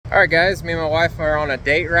Alright guys, me and my wife are on a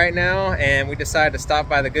date right now and we decided to stop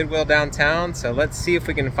by the Goodwill downtown, so let's see if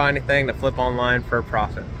we can find anything to flip online for a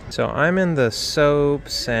profit. So I'm in the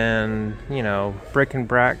soaps and, you know, brick and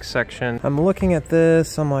brack section. I'm looking at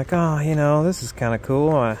this, I'm like, oh, you know, this is kind of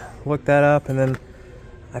cool. I looked that up and then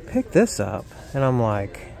I picked this up and I'm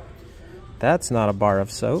like, that's not a bar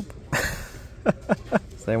of soap.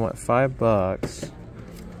 So they want $5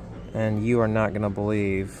 and you are not gonna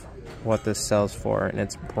believe what this sells for, and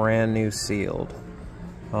it's brand new sealed.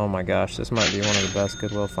 Oh my gosh, this might be one of the best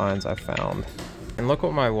Goodwill finds I've found. And look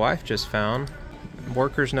what my wife just found.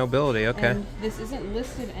 Workers nobility, okay. And this isn't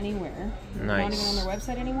listed anywhere. Nice. Not even on their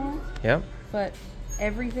website anymore. Yep. But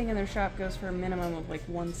everything in their shop goes for a minimum of like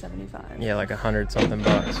 $175. Yeah, like 100 something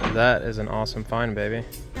bucks. That is an awesome find, baby.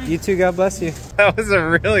 You too, God bless you. That was a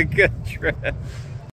really good trip.